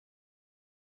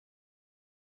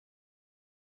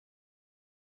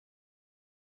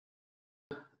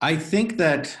I think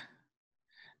that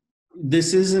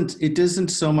it isn't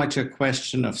so much a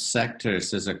question of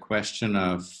sectors as a question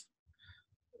of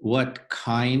what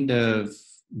kind of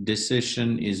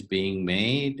decision is being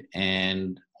made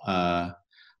and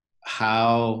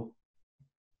how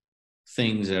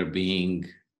things are being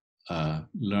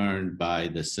learned by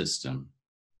the system.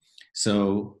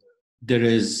 So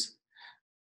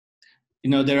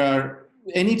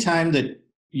anytime that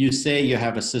you say you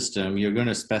have a system, you're going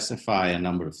to specify a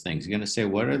number of things. You're going to say,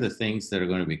 what are the things that are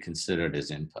going to be considered as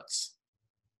inputs?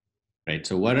 Right?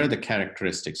 So what are the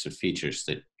characteristics or features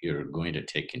that you're going to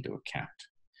take into account?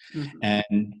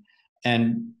 Mm-hmm.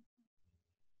 And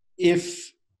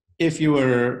if you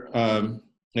were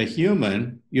a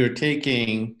human, you're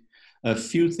taking a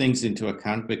few things into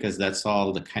account because that's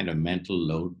all the kind of mental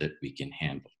load that we can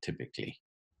handle typically.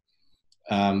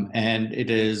 And it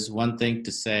is one thing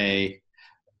to say,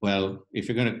 well, if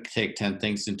you're going to take 10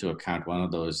 things into account, one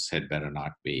of those had better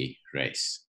not be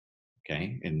race,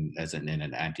 okay? In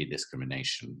an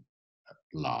anti-discrimination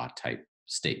law type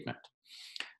statement.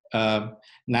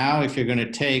 Now, if you're going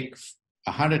to take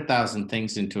 100,000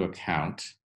 things into account,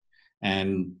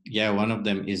 and one of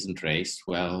them isn't race,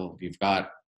 well, you've got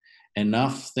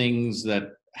enough things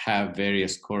that have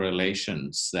various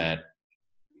correlations that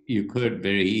you could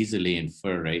very easily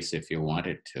infer race if you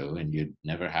wanted to, and you'd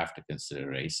never have to consider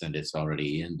race, and it's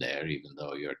already in there, even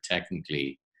though you're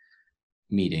technically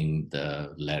meeting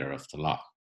the letter of the law.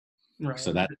 Right.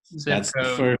 So that's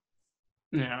the first.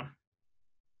 Yeah.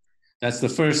 That's the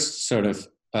first sort of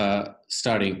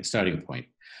starting point.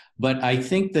 But I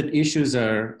think that issues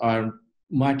are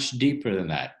much deeper than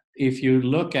that. If you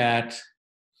look at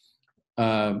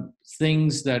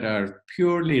things that are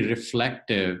purely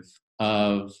reflective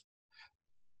of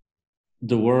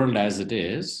the world as it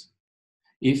is,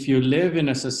 if you live in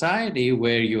a society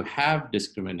where you have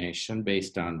discrimination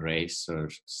based on race or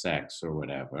sex or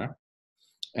whatever,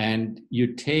 and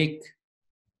you train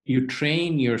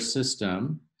your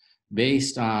system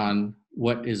based on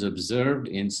what is observed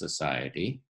in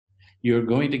society, you're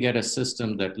going to get a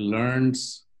system that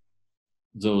learns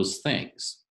those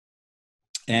things.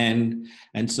 And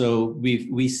so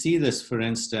we see this, for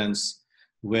instance,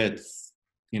 with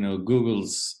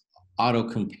Google's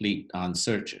autocomplete on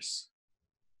searches,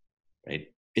 right?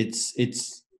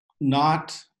 It's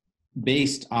not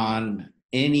based on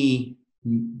any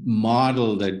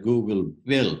model that Google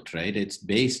built, right? It's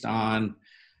based on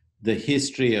the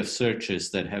history of searches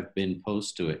that have been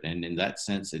posed to it. And in that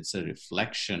sense, it's a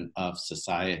reflection of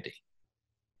society.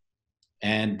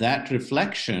 And that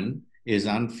reflection is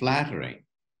unflattering.